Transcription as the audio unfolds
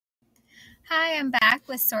Hi, I'm back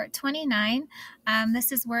with Sort 29.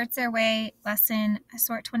 This is Words Their Way lesson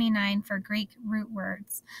Sort 29 for Greek root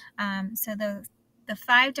words. The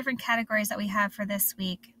five different categories that we have for this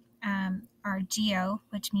week are geo,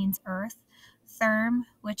 which means earth, therm,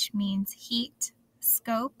 which means heat,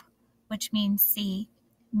 scope, which means sea,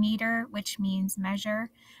 meter, which means measure,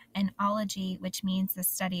 and ology, which means the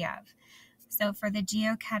study of. So for the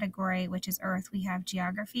geo category, which is earth, we have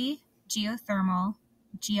geography, geothermal,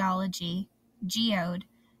 geology, geode,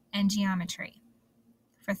 and geometry.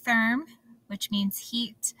 For therm, which means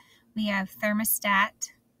heat, we have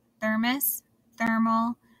thermostat, thermos,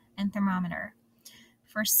 thermal, and thermometer.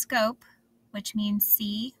 For scope, which means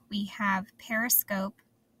see, we have periscope,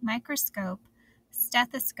 microscope,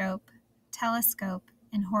 stethoscope, telescope,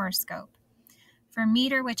 and horoscope. For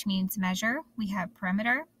meter, which means measure, we have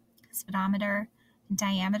perimeter, speedometer,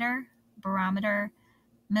 diameter, barometer,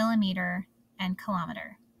 millimeter, and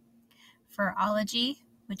kilometer. For ology,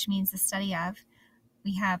 which means the study of,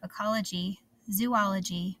 we have ecology,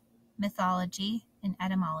 zoology, mythology, and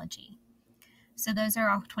etymology. So those are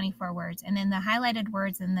all 24 words. And then the highlighted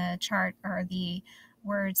words in the chart are the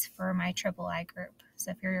words for my triple I group.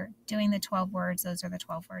 So if you're doing the 12 words, those are the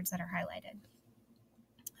 12 words that are highlighted.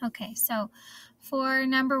 Okay, so for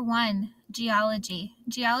number one, geology.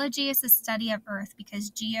 Geology is the study of earth because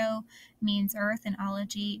geo means earth and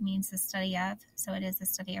ology means the study of, so it is the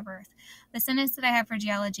study of earth. The sentence that I have for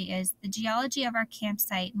geology is, the geology of our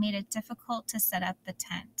campsite made it difficult to set up the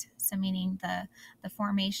tent. So meaning the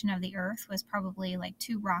formation of the earth was probably like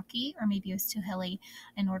too rocky, or maybe it was too hilly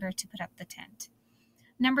in order to put up the tent.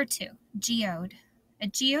 Number two, geode. A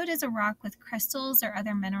geode is a rock with crystals or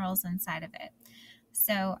other minerals inside of it.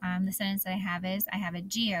 So the sentence that I have is, I have a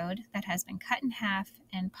geode that has been cut in half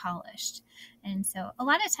and polished. And so a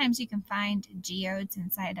lot of times you can find geodes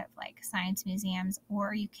inside of like science museums,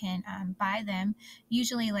 or you can buy them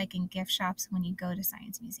usually like in gift shops when you go to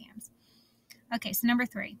science museums. Okay, so number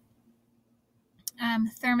three,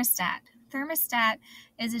 thermostat. Thermostat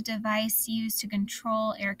is a device used to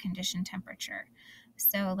control air conditioned temperature.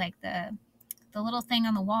 So like the little thing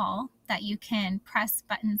on the wall that you can press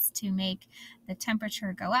buttons to make the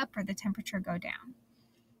temperature go up or the temperature go down.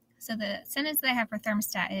 So the sentence that I have for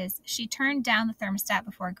thermostat is, she turned down the thermostat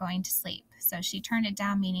before going to sleep. So she turned it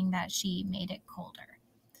down, meaning that she made it colder.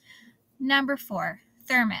 Number four,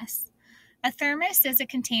 thermos. A thermos is a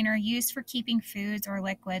container used for keeping foods or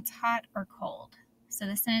liquids hot or cold. So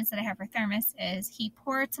the sentence that I have for thermos is, he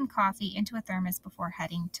poured some coffee into a thermos before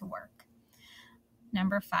heading to work.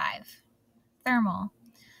 Number five, thermal.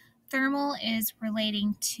 Thermal is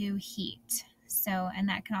relating to heat. So, and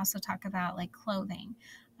that can also talk about like clothing.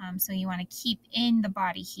 So you want to keep in the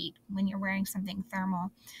body heat when you're wearing something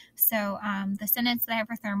thermal. So the sentence that I have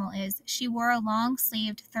for thermal is, she wore a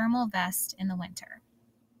long-sleeved thermal vest in the winter.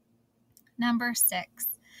 Number six,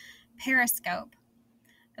 periscope.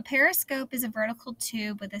 A periscope is a vertical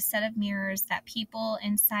tube with a set of mirrors that people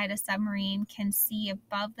inside a submarine can see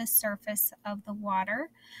above the surface of the water.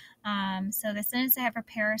 So the sentence I have for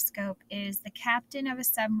periscope is, the captain of a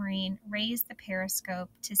submarine raised the periscope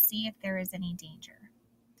to see if there is any danger.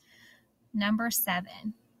 Number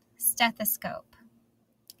seven, stethoscope.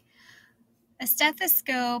 A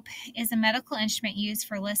stethoscope is a medical instrument used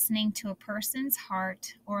for listening to a person's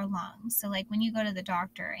heart or lungs. So like when you go to the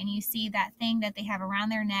doctor and you see that thing that they have around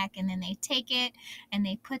their neck, and then they take it and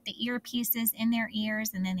they put the earpieces in their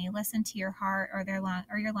ears, and then they listen to your heart or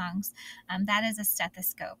your lungs. That is a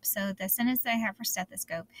stethoscope. So the sentence that I have for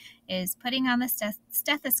stethoscope is, putting on the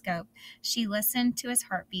stethoscope, she listened to his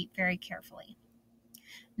heartbeat very carefully.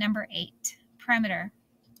 Number eight, perimeter.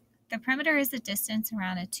 The perimeter is the distance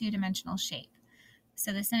around a two-dimensional shape.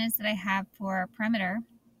 So the sentence that I have for perimeter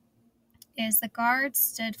is, the guards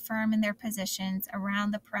stood firm in their positions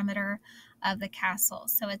around the perimeter of the castle.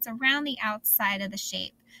 So it's around the outside of the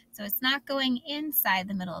shape. So it's not going inside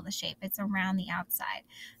the middle of the shape, it's around the outside.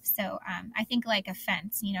 So I think like a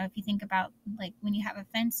fence, if you think about like when you have a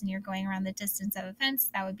fence and you're going around the distance of a fence,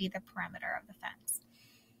 that would be the perimeter of the fence.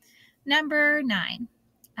 Number nine,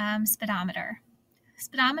 speedometer.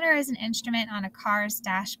 Speedometer is an instrument on a car's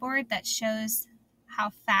dashboard that shows how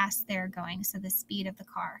fast they're going, so the speed of the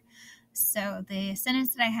car. So the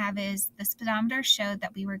sentence that I have is, the speedometer showed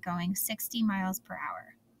that we were going 60 miles per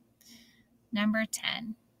hour. Number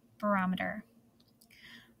 10, barometer.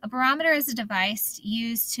 A barometer is a device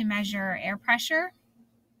used to measure air pressure,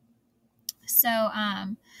 so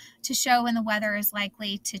to show when the weather is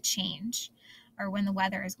likely to change, or when the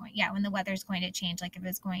weather is going to change, like if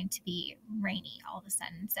it's going to be rainy all of a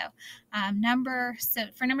sudden. So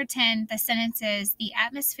for number 10, the sentence is, the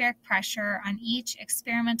atmospheric pressure on each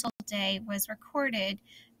experimental day was recorded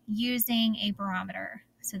using a barometer.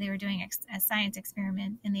 So they were doing a science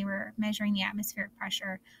experiment and they were measuring the atmospheric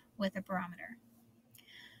pressure with a barometer.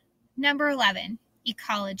 Number 11,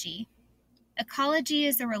 ecology. Ecology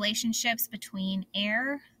is the relationships between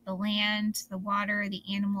air, the land, the water, the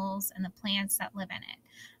animals, and the plants that live in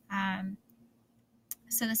it.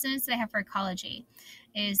 So the sentence that I have for ecology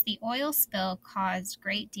is the oil spill caused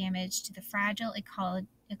great damage to the fragile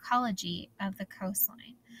ecology of the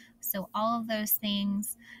coastline. So all of those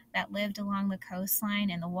things that lived along the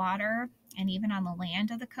coastline and the water and even on the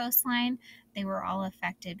land of the coastline, they were all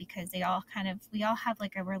affected because we all have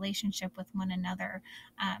like a relationship with one another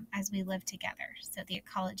as we live together. So the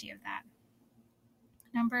ecology of that.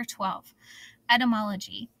 Number 12,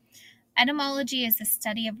 etymology. Etymology is the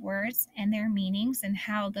study of words and their meanings and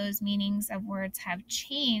how those meanings of words have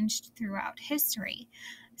changed throughout history.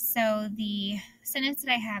 So the sentence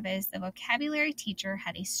that I have is the vocabulary teacher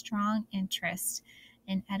had a strong interest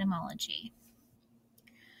in etymology.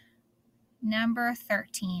 Number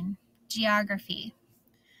 13, geography.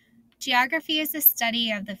 Geography is the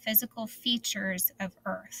study of the physical features of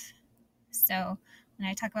Earth. So when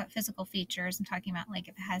I talk about physical features, I'm talking about like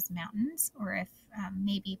if it has mountains or if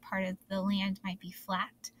maybe part of the land might be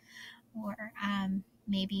flat or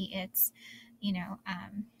maybe it's,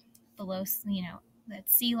 below, at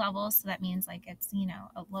sea level. So that means like it's,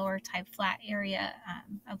 a lower type flat area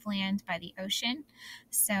of land by the ocean.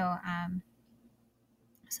 So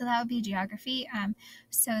that would be geography.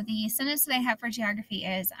 So the sentence that I have for geography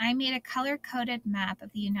is, I made a color-coded map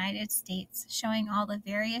of the United States showing all the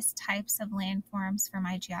various types of landforms for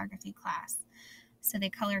my geography class. So they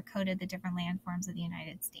color-coded the different landforms of the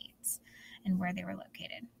United States and where they were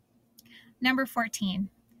located. Number 14,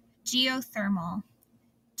 geothermal.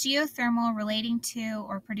 Geothermal, relating to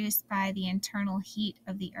or produced by the internal heat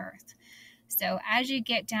of the earth. So as you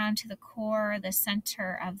get down to the core, the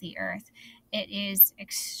center of the earth, it is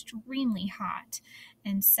extremely hot.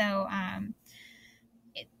 And so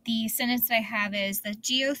the sentence that I have is the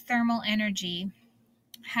geothermal energy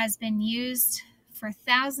has been used for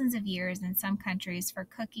thousands of years in some countries for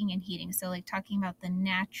cooking and heating. So like talking about the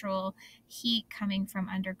natural heat coming from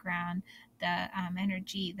underground, the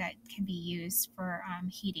energy that can be used for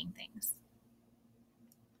heating things.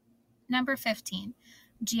 Number 15,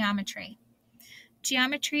 geometry.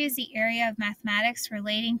 Geometry is the area of mathematics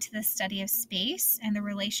relating to the study of space and the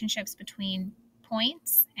relationships between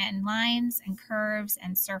points and lines and curves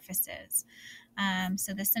and surfaces.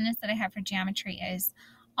 So the sentence that I have for geometry is,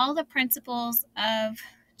 all the principles of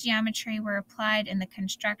geometry were applied in the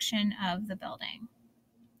construction of the building.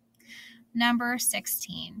 Number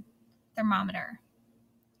 16, thermometer.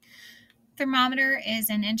 Thermometer is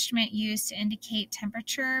an instrument used to indicate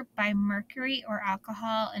temperature by mercury or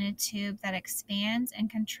alcohol in a tube that expands and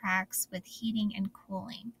contracts with heating and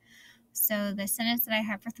cooling. So the sentence that I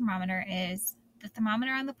have for thermometer is, the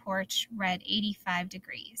thermometer on the porch read 85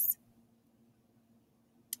 degrees.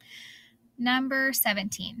 Number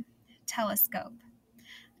 17, telescope.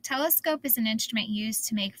 Telescope is an instrument used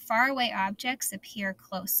to make faraway objects appear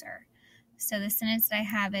closer. So the sentence that I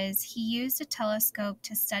have is, he used a telescope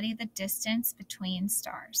to study the distance between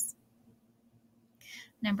stars.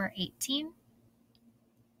 Number 18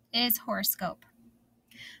 is horoscope.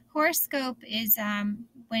 Horoscope is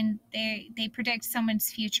when they predict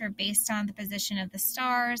someone's future based on the position of the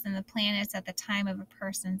stars and the planets at the time of a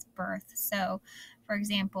person's birth. So, for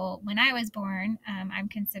example, when I was born, I'm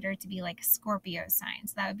considered to be like a Scorpio sign.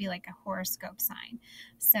 So that would be like a horoscope sign.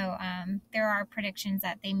 So there are predictions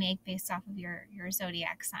that they make based off of your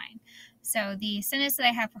zodiac sign. So the sentence that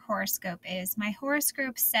I have for horoscope is, my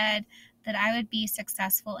horoscope said that I would be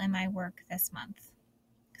successful in my work this month.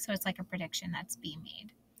 So it's like a prediction that's being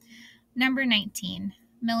made. Number 19,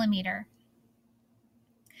 millimeter.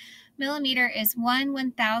 Millimeter is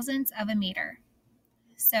 1/1000th of a meter.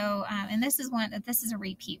 So, and this is a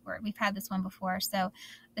repeat word. We've had this one before, so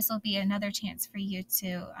this will be another chance for you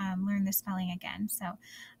to learn the spelling again. So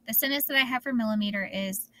the sentence that I have for millimeter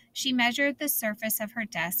is, she measured the surface of her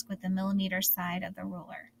desk with the millimeter side of the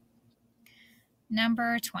ruler.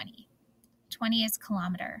 Number 20. 20 is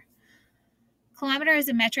kilometer. Kilometer is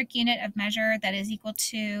a metric unit of measure that is equal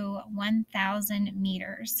to 1,000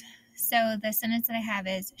 meters. So the sentence that I have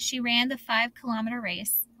is, she ran the 5-kilometer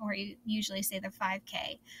race, or you usually say the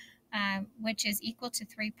 5K, which is equal to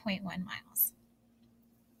 3.1 miles.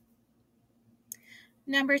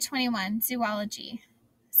 Number 21, zoology.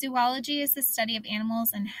 Zoology is the study of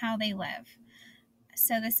animals and how they live.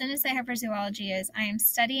 So the sentence I have for zoology is, I am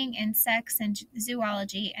studying insects and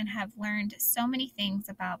zoology and have learned so many things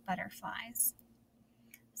about butterflies.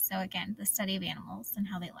 So again, the study of animals and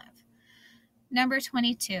how they live. Number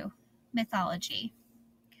 22, mythology.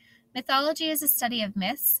 Mythology is a study of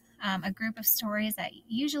myths, a group of stories that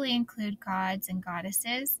usually include gods and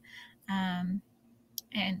goddesses. And,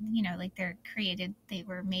 you know, like they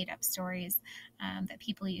were made up stories that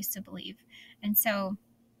people used to believe. And so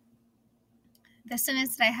the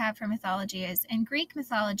sentence that I have for mythology is, in Greek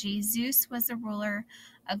mythology, Zeus was the ruler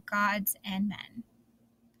of gods and men.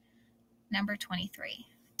 Number 23,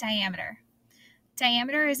 diameter.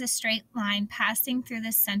 Diameter is a straight line passing through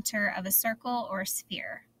the center of a circle or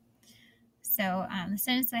sphere. So the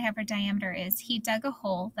sentence that I have for diameter is, he dug a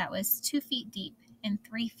hole that was 2 feet deep and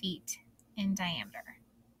 3 feet in diameter.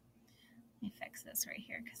 Let me fix this right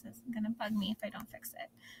here because it's going to bug me if I don't fix it.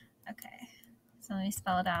 Okay, so let me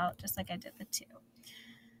spell it out just like I did the 2.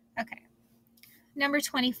 Okay, number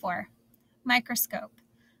 24, microscope.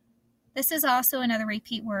 This is also another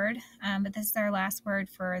repeat word, but this is our last word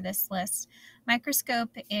for this list. Microscope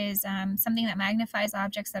is something that magnifies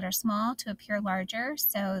objects that are small to appear larger.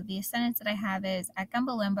 So the sentence that I have is, at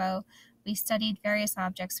Gumbo Limbo, we studied various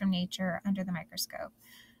objects from nature under the microscope.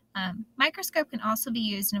 Microscope can also be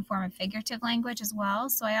used in a form of figurative language as well.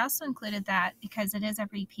 So I also included that because it is a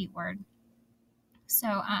repeat word.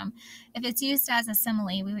 So if it's used as a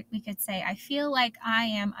simile, we could say, I feel like I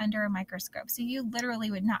am under a microscope. So you literally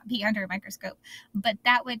would not be under a microscope, but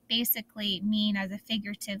that would basically mean, as a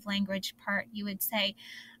figurative language part, you would say,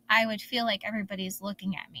 I would feel like everybody's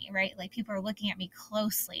looking at me, right? Like people are looking at me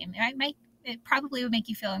closely. And it probably would make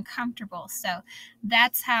you feel uncomfortable. So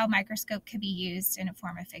that's how microscope could be used in a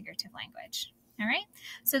form of figurative language. All right.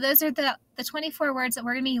 So those are the 24 words that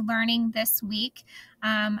we're going to be learning this week.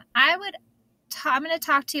 I'm going to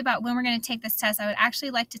talk to you about when we're going to take this test. I would actually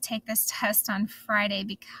like to take this test on Friday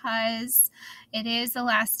because it is the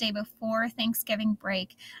last day before Thanksgiving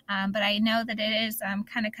break. But I know that it is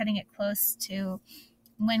kind of cutting it close to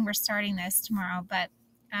when we're starting this tomorrow. But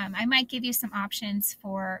I might give you some options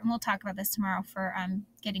for, and we'll talk about this tomorrow, for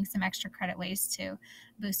getting some extra credit ways to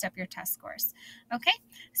boost up your test scores. Okay,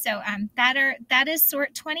 so that is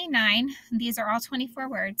Sort 29. These are all 24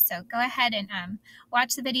 words. So go ahead and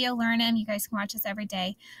watch the video, learn them. You guys can watch this every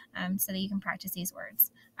day so that you can practice these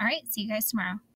words. All right, see you guys tomorrow.